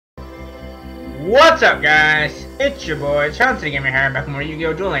What's up, guys? It's your boy Chauncey Gamer here, back from more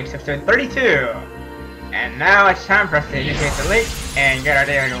Yu-Gi-Oh! Duel Links episode 32. And now it's time for us to initiate the link and get our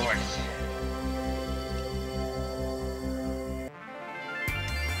daily rewards.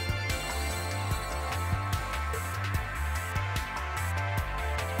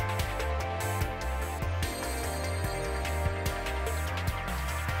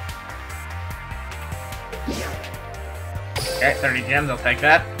 Okay, 30 gems, I'll take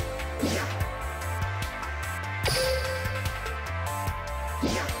that.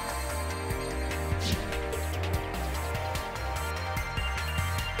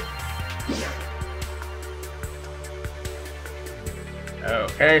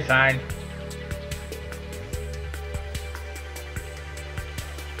 Okay, fine.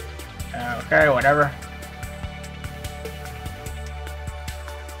 Okay, whatever.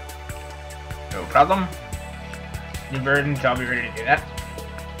 No problem. New version, so I'll be ready to do that.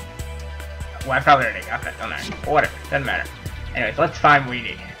 Well, I probably already got that, don't I? Whatever, doesn't matter. Anyways, let's find what we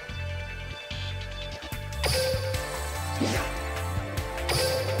need.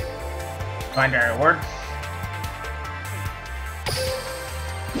 Find our rewards.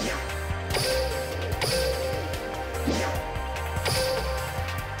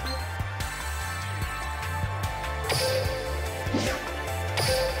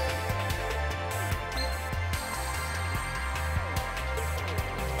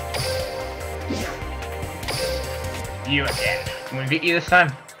 You again. Can we beat you this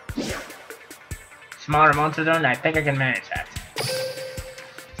time? Smaller monster zone? I think I can manage that.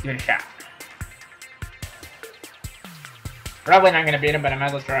 Let's give it a shot. Probably not gonna beat him, but I might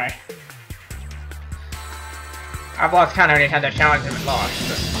as well try. I've lost count how many times I've challenged him and lost,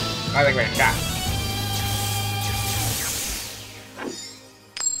 but I might as well give it a shot.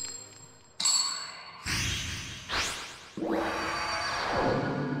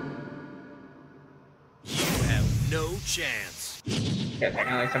 No chance. Guess I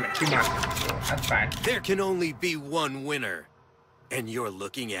can only summon 2 monsters. That's fine. There can only be one winner, and you're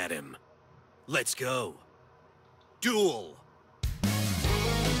looking at him. Let's go. Duel.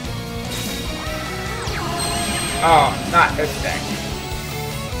 Oh, not this thing.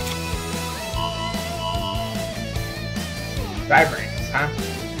 Vibrance, huh?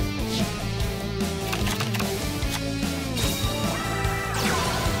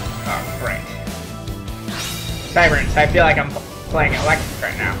 Oh, great. Vibrance, I feel like I'm playing electric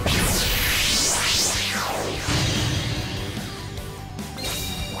right now.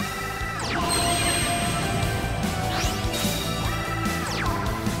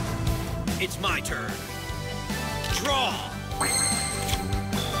 It's my turn. Draw.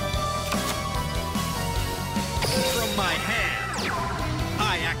 From my hand,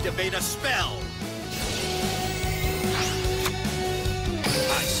 I activate a spell.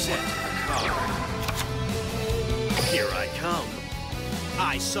 I set a card. Here I come.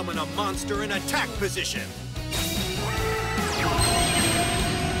 I summon a monster in attack position.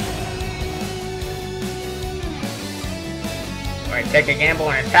 Do I take a gamble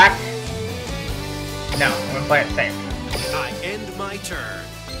and attack? No, I'm gonna play it safe. I end my turn.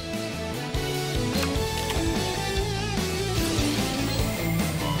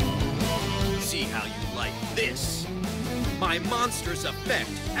 See how you like this. My monster's effect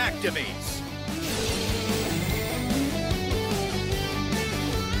activates.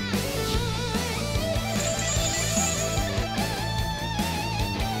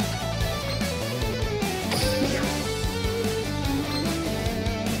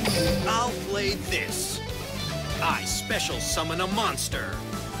 I'll play this. I special summon a monster.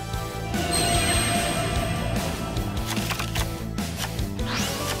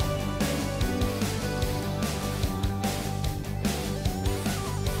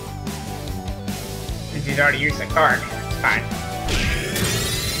 Since he's already used the card, it's fine.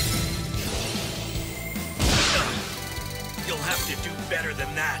 You'll have to do better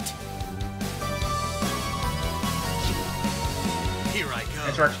than that. Here I go.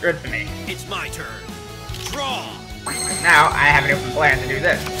 This works good for me. It's my turn. Draw. Now, I have an open plan to do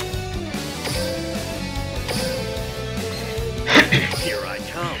this. Here I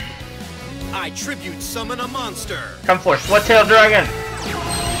come. I tribute summon a monster. Come forth, Split-tailed Dragon!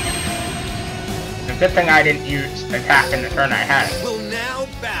 It's a good thing I didn't use attack in the turn I had. Will now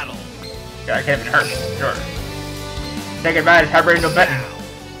battle. Yeah, I could have been hurt, sure. Take advantage, Hybrid no button.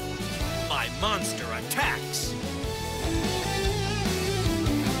 Now, my monster attacks.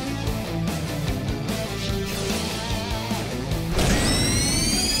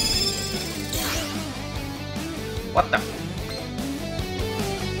 What the?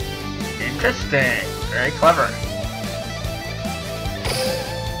 Interesting. Very clever.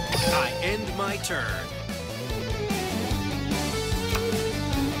 I end my turn.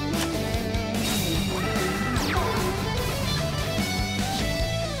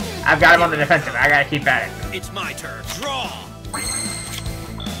 I've got him on the defensive. I gotta keep at it. It's my turn. Draw! I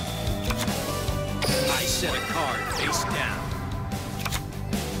set a card face down.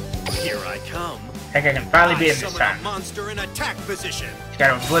 Here I come. I think I can finally beat him this summon time. a monster in attack position. Just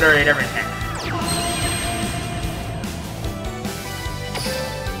gotta obliterate everything.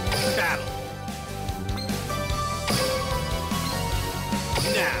 Battle.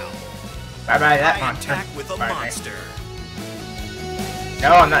 Now. Bye-bye that I monster. attack with a Bye-bye. monster.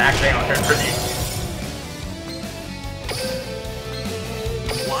 No, I'm not actually on turn for you.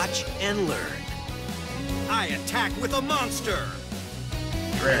 Watch and learn. I attack with a monster.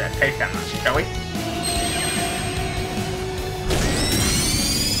 We're gonna face that monster, shall we?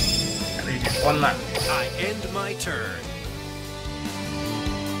 At least just one left. I end my turn.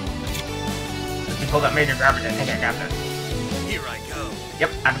 If you pull that major garbage, I think I got this. Here I go.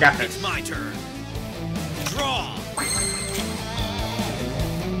 Yep, I've got this. It's my turn. Draw.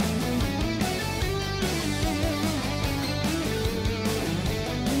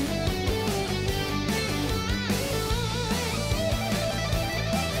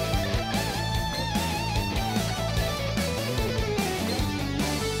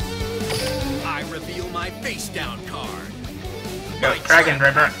 I reveal my face down card. Go, My Dragon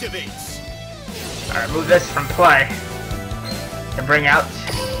trap River. activates. Alright, move this from play to bring out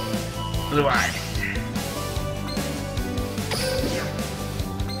Blue Eyes.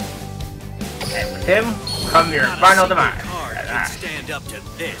 And with him, come your Not a final single demise. card can stand up to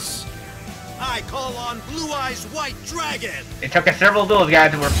this. I call on Blue Eyes White Dragon. It took us several duels,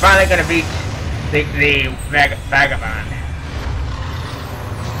 guys, and we're finally gonna beat the Vagabond.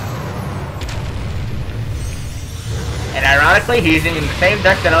 And ironically, he's using the same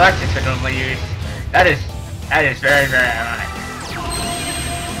deck that Alexis would normally use. That is very, very ironic.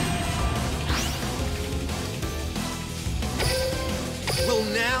 Will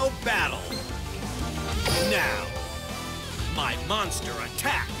now battle. Now, my monster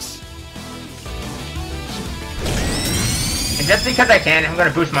attacks. And just because I can, I'm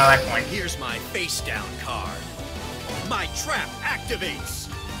gonna boost my life point. Here's my face down card. My trap activates.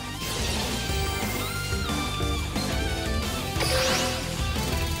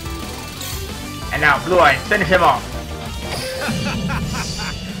 And now, Blue Eyes, finish him off.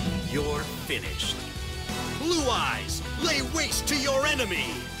 You're finished. Blue Eyes, lay waste to your enemy.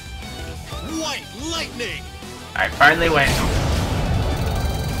 White Lightning. I finally win.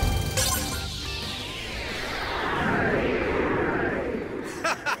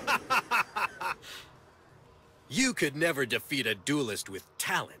 You could never defeat a duelist with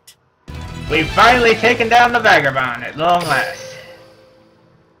talent. We've finally taken down the Vagabond at long last.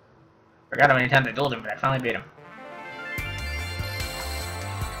 Forgot how many times I dueled him, but I finally beat him.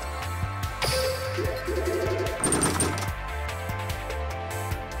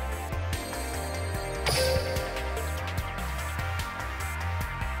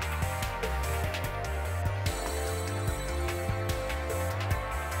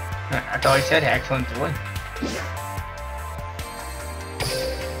 That's all he said, excellent dueling.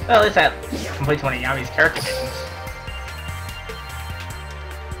 Well, at least that completes one of Yami's character missions.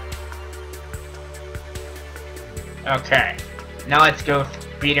 Okay, now let's go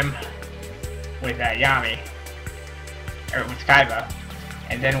beat him with Yami, or with Kaiba,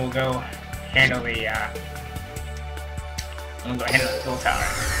 and then we'll go handle the duel tower.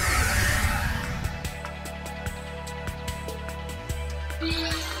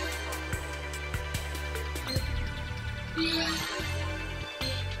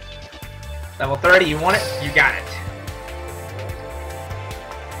 Level 30, you want it? You got it.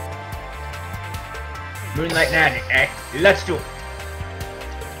 Moonlight Magic, eh? Let's do it.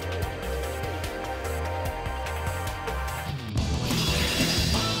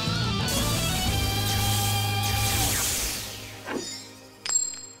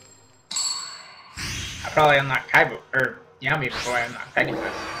 I probably unlock Kaiba, or Yami before I unlock Pegasus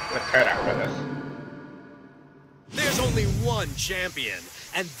with Kodak for this. There's only one champion,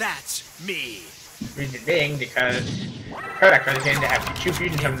 and that's me. Reason being, because Kodak really seemed to have two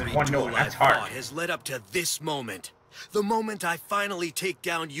fusion summons in one duel, and that's hard. Has led up to this moment. The moment I finally take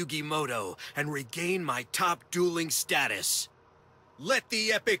down Yugi Moto and regain my top dueling status. Let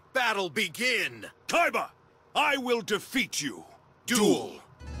the epic battle begin! Kaiba, I will defeat you. Duel!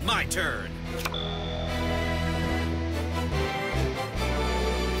 My turn.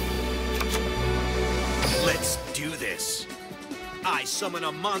 Let's do this. I summon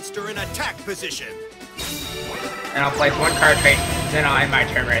a monster in attack position. And I'll place one card face Then I'll end my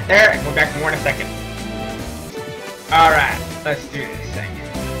turn right there, and we'll be back for more in a second. Alright, let's do this thing.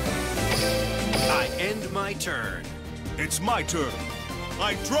 I end my turn. It's my turn.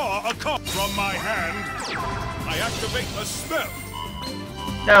 I draw a card from my hand. I activate a spell.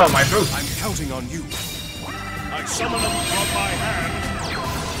 No, my boost. I'm counting on you. I summon them from my hand.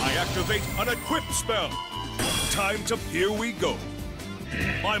 I activate an equip spell. Time to... Here we go.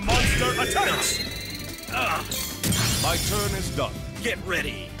 My monster attacks. My turn is done. Get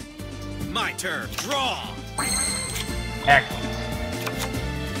ready. My turn. Draw. Excellent.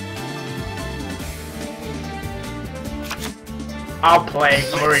 I'll play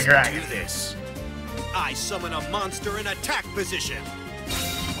Glory Let's Dragon. do this. I summon a monster in attack position.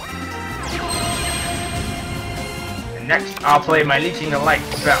 And next, I'll play my Leeching the Light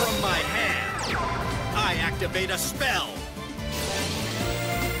spell. From my hand, I activate a spell.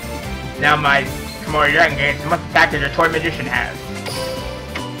 Now my Komori Dragon gains as much attack as your Toy Magician has.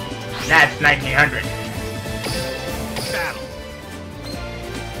 That's 1900. Battle.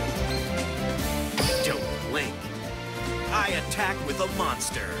 Don't blink. I attack with a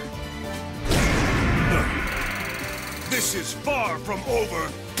monster. This is far from over.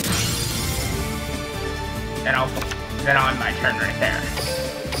 Then I'll end my turn right there.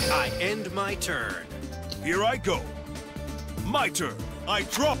 I end my turn. Here I go. My turn. I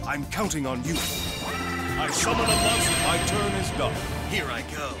drop. I'm counting on you. I summon a monster. My turn is done. Here I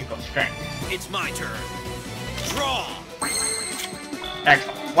go. Equal strength. It's my turn. Draw.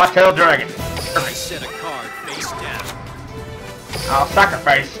 Excellent. What-tailed Dragon. I set a card face down. I'll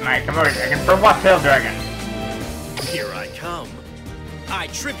sacrifice my Komori Dragon for What-tailed Dragon. Here I come. I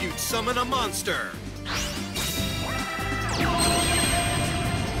tribute summon a monster.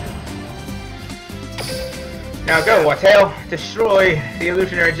 Now go, What-tail. Destroy the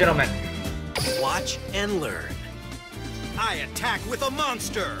Illusionary Gentleman. Watch and learn. I attack with a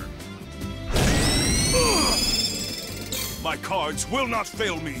monster. My cards will not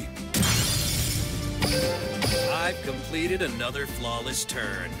fail me. I've completed another flawless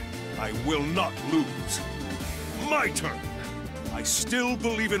turn. I will not lose. My turn. I still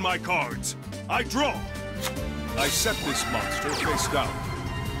believe in my cards. I draw. I set this monster face down.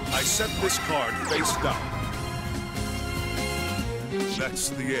 I set this card face down. That's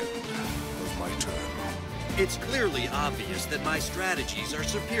the end of my turn. It's clearly obvious that my strategies are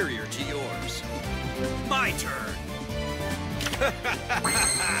superior to yours. My turn.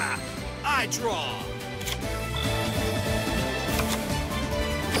 I draw.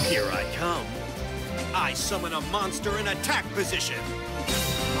 Here I come. I summon a monster in attack position.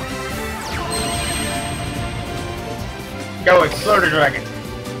 Go, Exploder Dragon.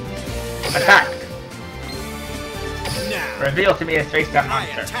 Attack. Now, Reveal to me a face-down I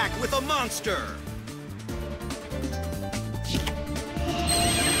monster. attack with a monster.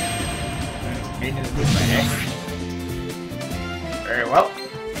 Very well.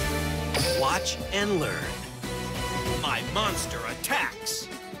 Watch and learn. My monster attacks.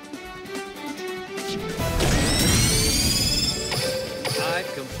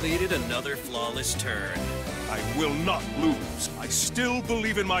 I've completed another flawless turn. I will not lose. I still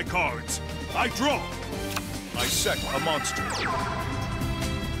believe in my cards. I draw. I set a monster.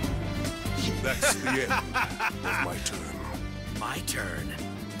 That's the end of my turn. My turn.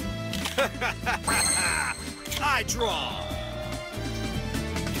 I draw.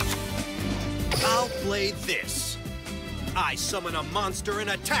 I'll play this. I summon a monster in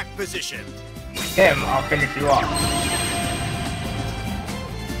attack position. Him, I'll finish you off.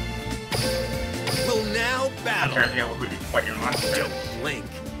 Will now I'm battle. trying to figure out what your monster is. Don't blink.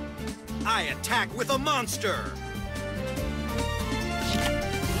 I attack with a monster.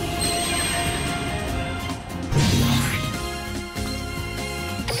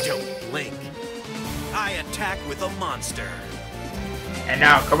 Don't blink. I attack with a monster. And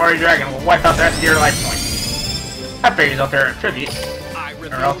now Komori Dragon will wipe out the rest of your life points. After you use Ultra Tribute. I else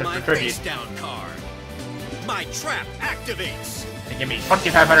reveal it's my a tribute. face down card. My trap activates. To give me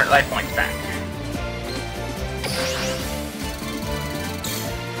 2,500 life points back.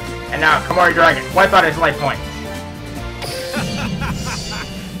 And now Komori Dragon, wipe out his life points.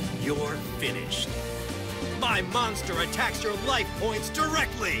 You're finished. My monster attacks your life points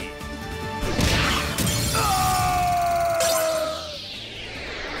directly.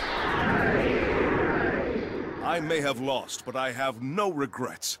 I may have lost, but I have no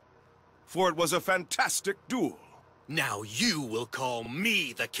regrets. For it was a fantastic duel. Now you will call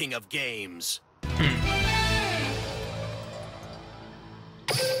me the king of games.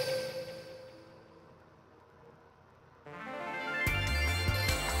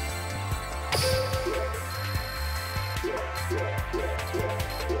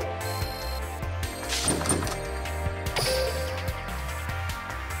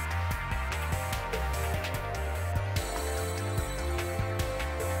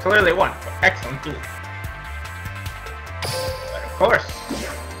 clearly won. Excellent duel. But of course,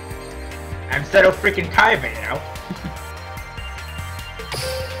 I'm Seto freaking Kaiba, you know?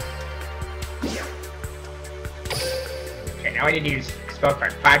 Okay, now I need to use spell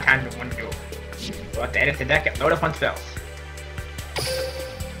card 5 times in one duel. We'll have to edit the deck and load up on spells.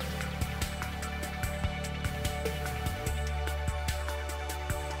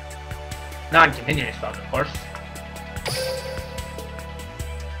 Non-continuous spells, of course.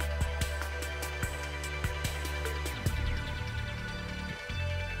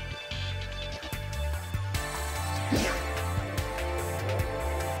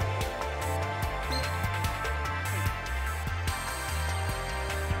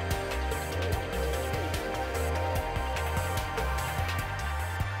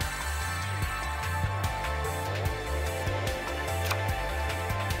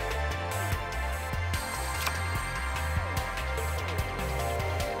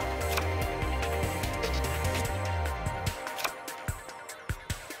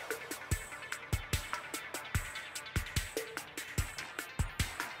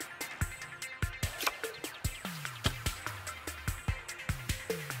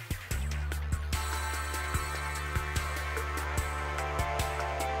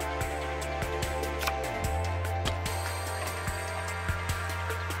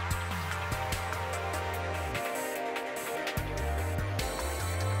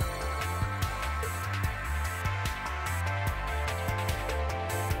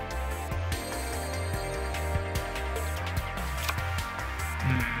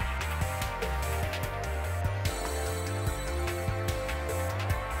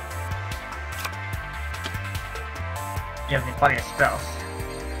 Gives me plenty of spells.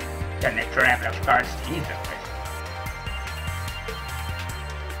 Gotta make sure I have enough cards to use them with.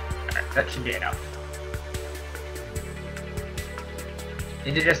 Alright, that should be enough.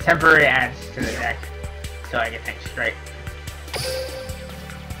 These are just temporary adds to the deck, so I get things straight.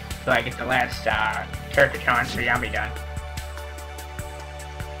 So I get the last character challenge for Yami done.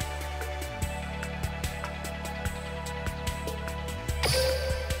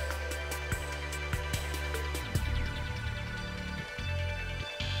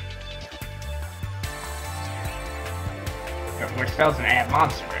 Got more spells than I have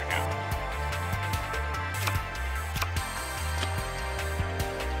monster right now.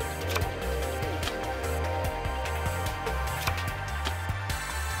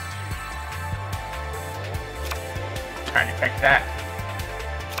 Trying to fix that.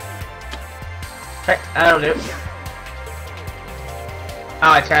 Okay, that'll do.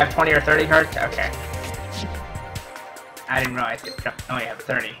 Oh, it's gonna have 20 or 30 cards? Okay. I didn't realize it only have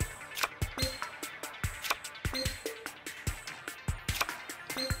 30.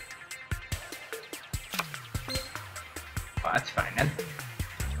 Well, that's fine then.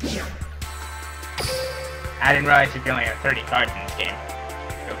 I didn't realize you could only have 30 cards in this game.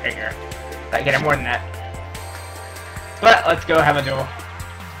 Go figure. I get more than that. But let's go have a duel.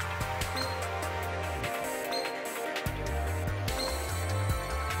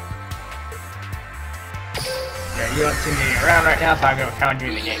 Yeah, you don't see me around right now, so I'll go pound you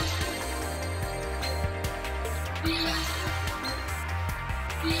in the gate.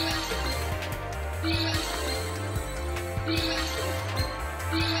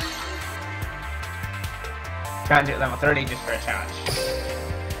 Pound you at level 30 just for a challenge.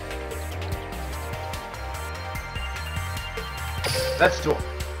 Let's duel.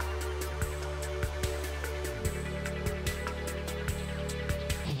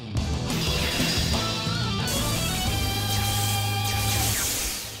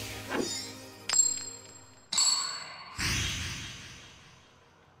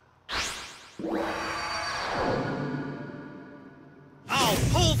 I'll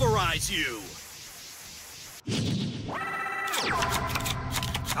pulverize you!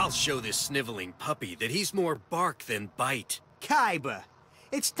 I'll show this sniveling puppy that he's more bark than bite. Kaiba,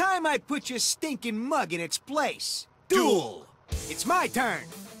 it's time I put your stinking mug in its place. Duel! It's my turn.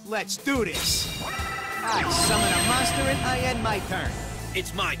 Let's do this. I summon a monster and I end my turn.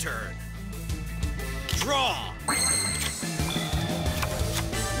 It's my turn. Draw!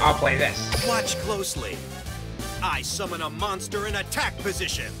 I'll play this. Watch closely. I summon a monster in attack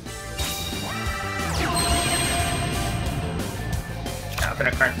position. I'll put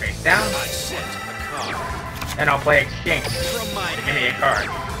a card face down, I set a card. and I'll play exchange. From my Give me a hand, card.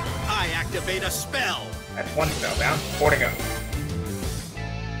 I activate a spell. That's one spell down, 4 to go.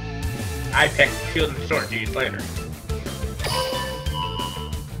 I picked Shield and Sword to use later.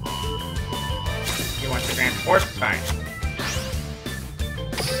 You want to advance force? Fine.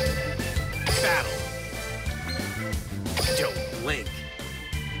 Battle. Don't blink.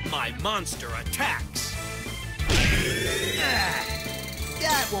 My monster attacks.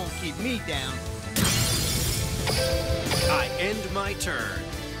 That won't keep me down. I end my turn.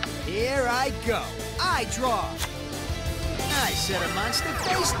 Here I go. I draw. I set a monster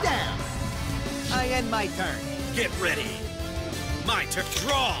face down. I end my turn. Get ready. My turn.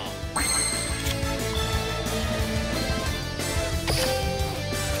 Draw.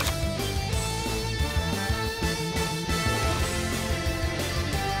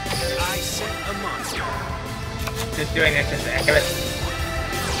 I set a monster. Just doing this just the heck of it.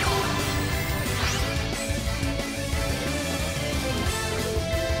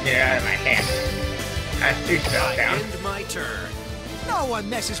 Get it out of my hand. That's 2 spells I down. end my turn. No one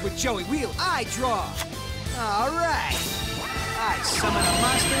messes with Joey Wheel. I draw. All right. I summon a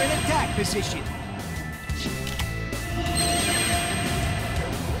monster in attack position.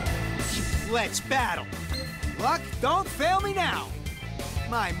 Let's battle. Luck, don't fail me now.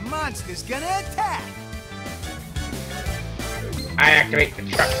 My monster's gonna attack. I activate the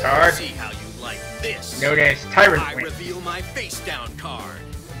truck card, See how you like this. known as Tyrant I Wing. reveal my face down card.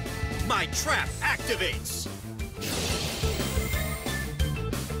 My trap activates.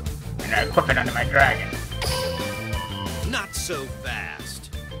 And I equip it under my dragon. Not so fast.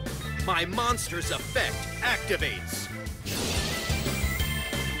 My monster's effect activates.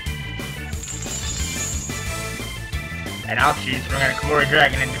 And I'll choose from a Komori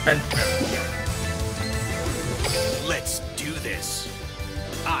Dragon in defense mode. Let's do this.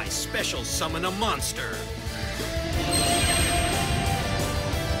 I special summon a monster.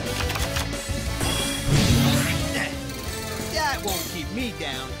 That won't keep me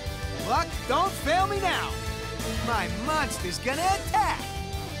down. Luck, don't fail me now. My monster's gonna attack.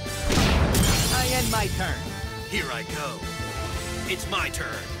 I end my turn. Here I go. It's my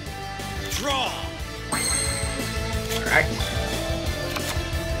turn. Draw. Alright.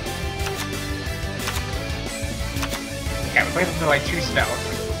 Yeah, we're playing for like 2 spells.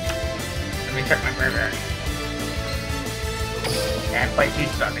 Let me check my graveyard. And play 2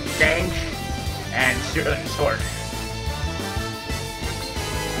 spells. Exchange and Sterling Sword.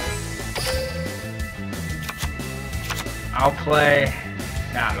 I'll play...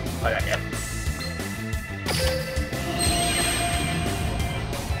 Nah, I'm not gonna play that yet.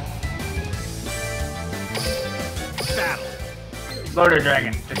 Battle. Loader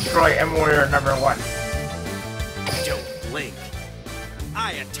Dragon. Destroy M-Warrior number 1. Don't blink.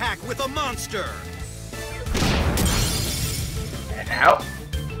 I attack with a monster. And now...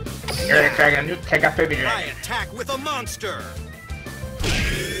 You're the Dragon Nuke, take out Baby I Dragon. attack with a monster.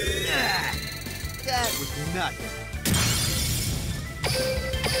 That was nothing.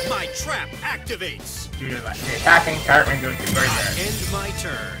 My trap activates. Due to the attacking, Tyrant Wing goes to I graveyard. end my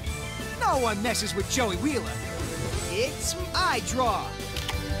turn. No one messes with Joey Wheeler. It's I draw.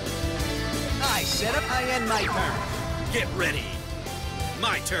 I set up, I end my turn. Get ready.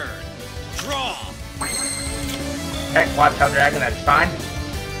 My turn. Draw. Okay, Watch Tail Dragon, that's fine.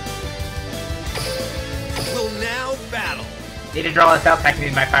 Will now battle. Need to draw this out so I can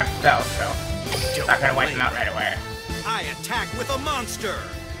use my 5 spells, so... Don't Not gonna wipe blink. them out right away. I attack with a monster.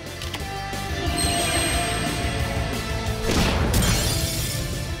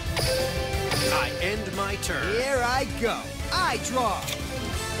 I end my turn. Here I go. I draw.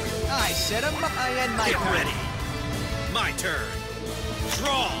 I set him up, I end my Get turn. ready. My turn.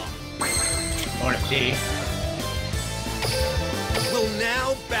 Draw. More to see. Will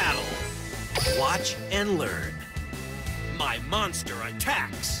now battle. Watch and learn. My monster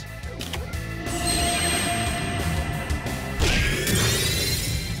attacks.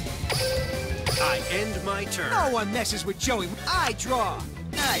 I end my turn. No one messes with Joey. I draw.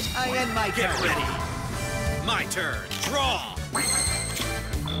 Nice, I end my Get turn. ready. My turn. Draw.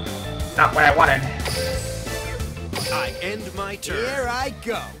 Not what I wanted. I end my turn. Here I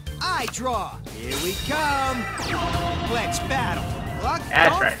go. I draw. Here we come. Let's battle. Luck,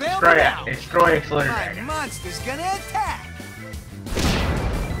 That's don't right. fail Destroy me it. now. Destroy Exploder My Dragon. monster's gonna attack.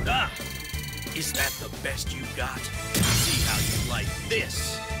 Ah, is that the best you got? See how you like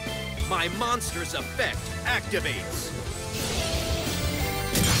this. My monster's effect activates.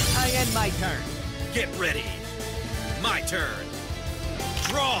 I end my turn. Get ready. My turn.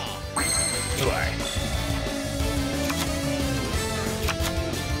 Draw. Do I?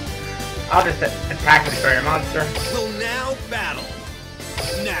 I'll just attack and destroy your monster. Will now battle.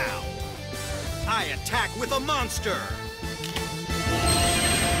 Now. I attack with a monster.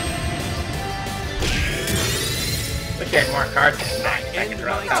 Wish you had more cards than I 9 end seconds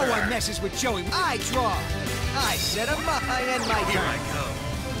around my top No turn. one messes with Joey. I draw. I set him up. I end my Here I turn.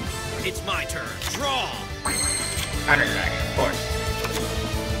 go. It's my turn. Draw. Counter Dragon, of course.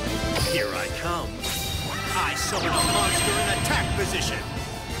 Here I come. I summon a monster in attack position.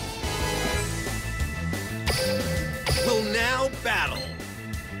 Will now battle.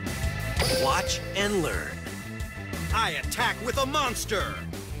 Watch and learn. I attack with a monster.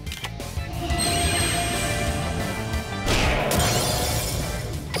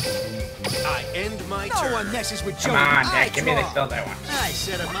 I end my turn. No one messes with Joey. Come on, I Dad, give me the draw. spell that I want. I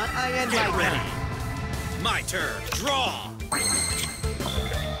set him up. I end Get my ready. turn. My turn. Draw.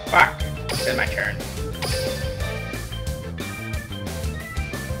 Fuck. It's my turn.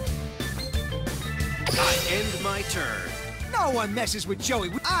 I end my turn. No one messes with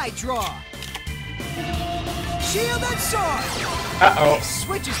Joey. I draw. Shield and sword. Uh-oh.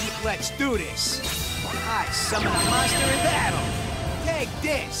 Switches. Let's do this. I summon a monster in battle. Take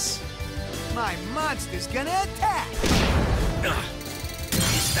this. My monster's gonna attack. Is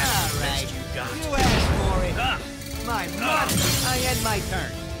that All the right. best you got? You asked for it. My monster. I end my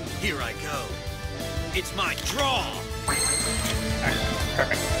turn. Here I go. It's my draw.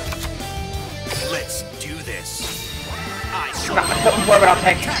 Perfect. Let's do this. I What summon a about monster in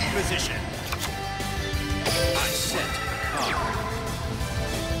Peggy? attack position. I set a card.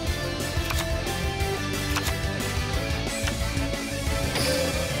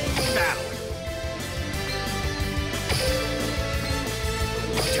 Battle.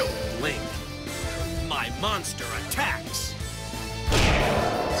 Don't blink. My monster attacks.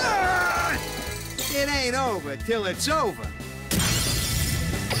 Ah! It ain't over till it's over.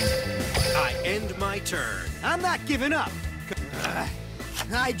 I end my turn. I'm not giving up.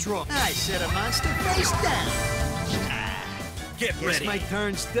 I draw. I set a monster face down. Get Guess ready. my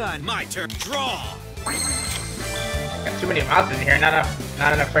turn's done. My turn. Draw. Got too many monsters in here, not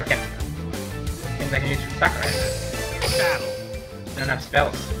enough freaking things I can use for Sakura. Battle. Not enough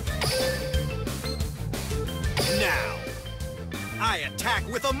spells. Now. I attack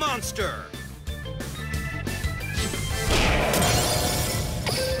with a monster.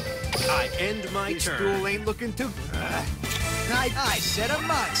 I end my This turn. duel ain't looking too. I set a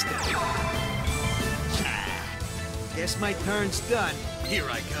monster. Guess my turn's done. Here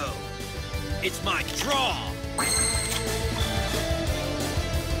I go. It's my draw.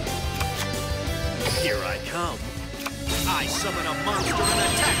 Here I come. I summon a monster in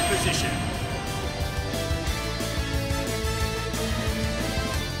attack position.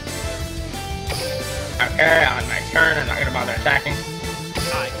 Okay, on my turn, I'm not gonna bother attacking.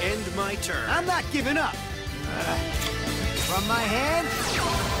 I end my turn. I'm not giving up. From my hand,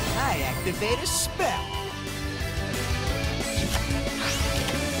 I activate a spell.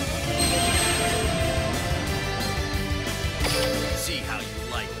 See how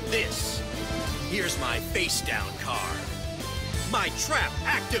you like this. Here's my face down card. My trap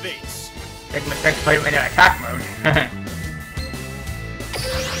activates. Big mistake to put him into attack mode.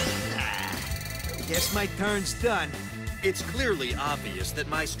 Guess my turn's done. It's clearly obvious that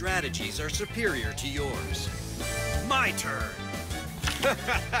my strategies are superior to yours. My turn.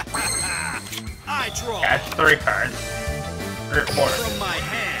 I draw. That's 3 cards. 3 or 4. From my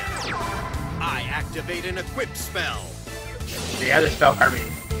hand, I activate an equip spell. The other spell card be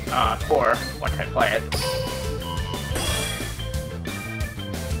 4 once I play it.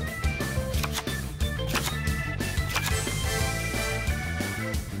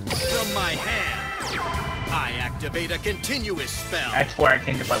 From my hand, I activate a continuous spell. That's 4, I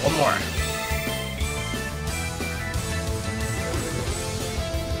think to play 1 more.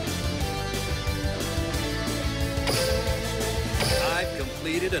 I've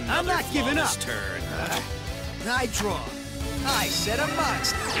completed another I'm not giving flawless up. turn. I draw. I set a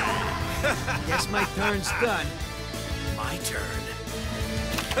monster. Guess my turn's done. My turn.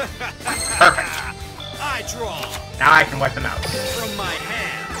 Perfect. I draw. Now I can wipe them out. From my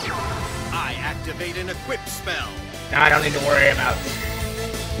hand, I activate an equip spell. Now I don't need to worry about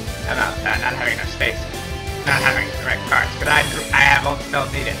not having enough space. Not having the right cards. But I have all the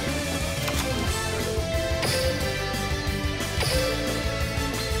spells needed.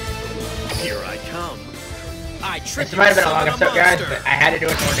 Here I come. I trick This might have been a long summon episode, guys, monster. but I had to do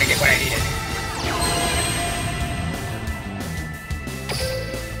it in order to get what I needed.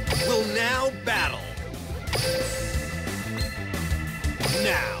 Will now battle.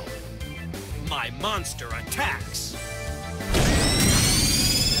 Now, my monster attacks.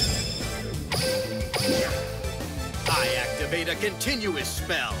 I activate a continuous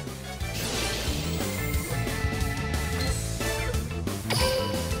spell.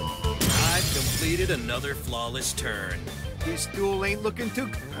 I've completed another flawless turn. This duel ain't looking too.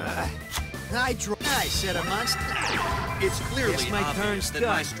 I draw. I set a monster. It's clearly Guess my obvious turn's that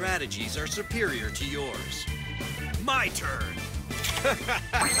my done. strategies are superior to yours. My turn.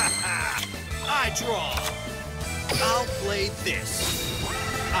 I draw. I'll play this.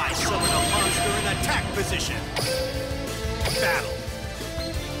 I summon a monster in attack position. Battle.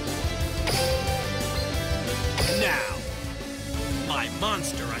 Now, my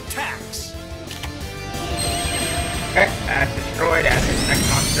monster attacks. Okay, that's destroyed as his next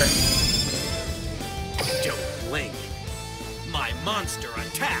monster. Don't blink. My monster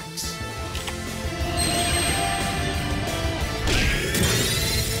attacks.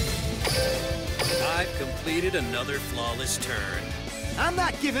 I've completed another flawless turn. I'm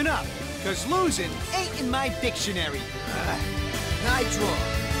not giving up, because losing ain't in my dictionary. I draw.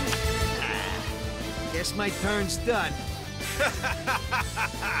 Guess my turn's done.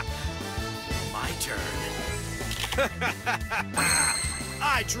 My turn.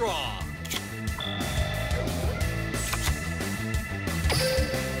 I draw.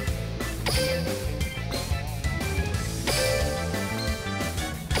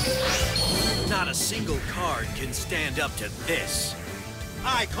 Not a single card can stand up to this.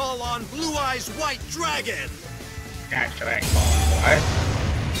 I call on Blue Eyes White Dragon. Actually, I call him Blue Eyes.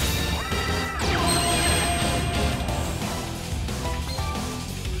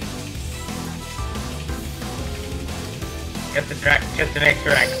 Just to make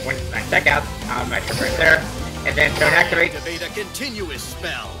sure I can win my deck out, my turn right there, and then don't activate. Activate a continuous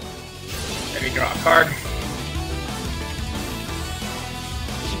spell. Let me draw a card.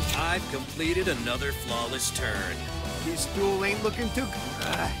 I've completed another flawless turn. This duel ain't looking too good.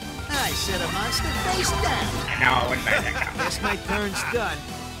 I set a monster face down. And now I'll win my deck out. Guess my turn's done.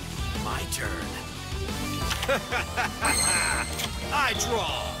 My turn. I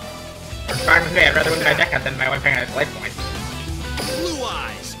draw. It's fine with me. I'd rather win my deck out than my one paying on his life points. Blue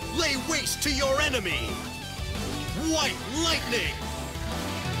Eyes, lay waste to your enemy. White Lightning.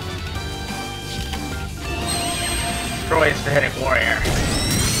 Destroys the hitting warrior.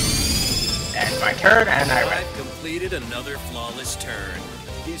 And my turn, and I win. I've completed another flawless turn.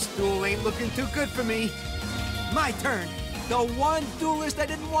 This duel ain't looking too good for me. My turn. The one duelist I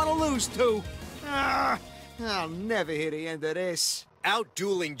didn't want to lose to. I'll never hear the end of this.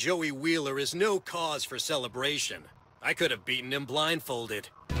 Out-dueling Joey Wheeler is no cause for celebration. I could have beaten him blindfolded.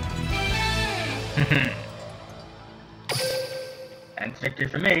 And victory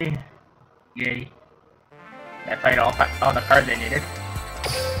for me. Yay. I played all the cards I needed.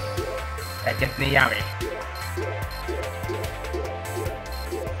 That gets me Yami.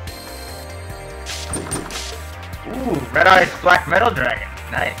 Ooh, Red Eyes Black Metal Dragon.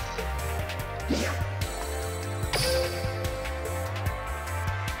 Nice.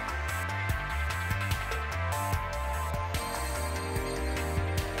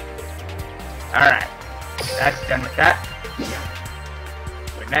 Alright. That's done with that.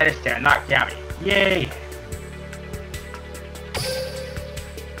 We managed to knock Yami. Yay!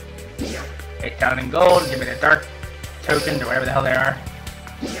 8,000 gold, give me the dark tokens or whatever the hell they are.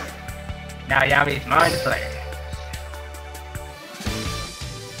 Now Yami's mine to play.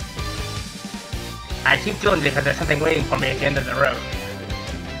 I keep doing this because there's something waiting for me at the end of the road.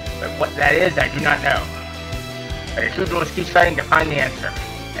 But what that is, I do not know. But a true duelist keeps fighting to find the answer.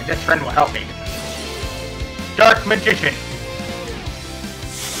 And this friend will help me. Dark Magician.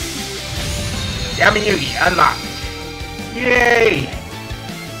 Yami Yugi unlocked. Yay!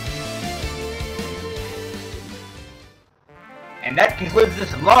 And that concludes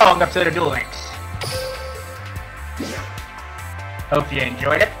this long episode of Duel Links. Hope you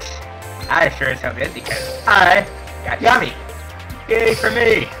enjoyed it. I sure as hell did because I got Yami. Yay for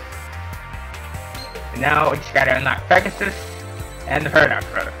me! And now we just gotta unlock Pegasus and the Paradox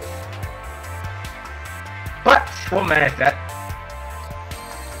Brothers. But we'll manage that.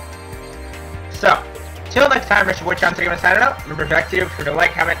 So, till next time, Mr. Boy John, signing out. Remember, if you like the video, be sure to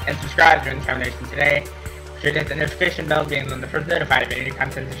like, comment, and subscribe during the combination today. Be sure to hit the notification bell, being the first notified of any new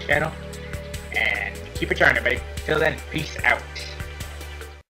content on this channel. And keep it charming, everybody. Till then, peace out.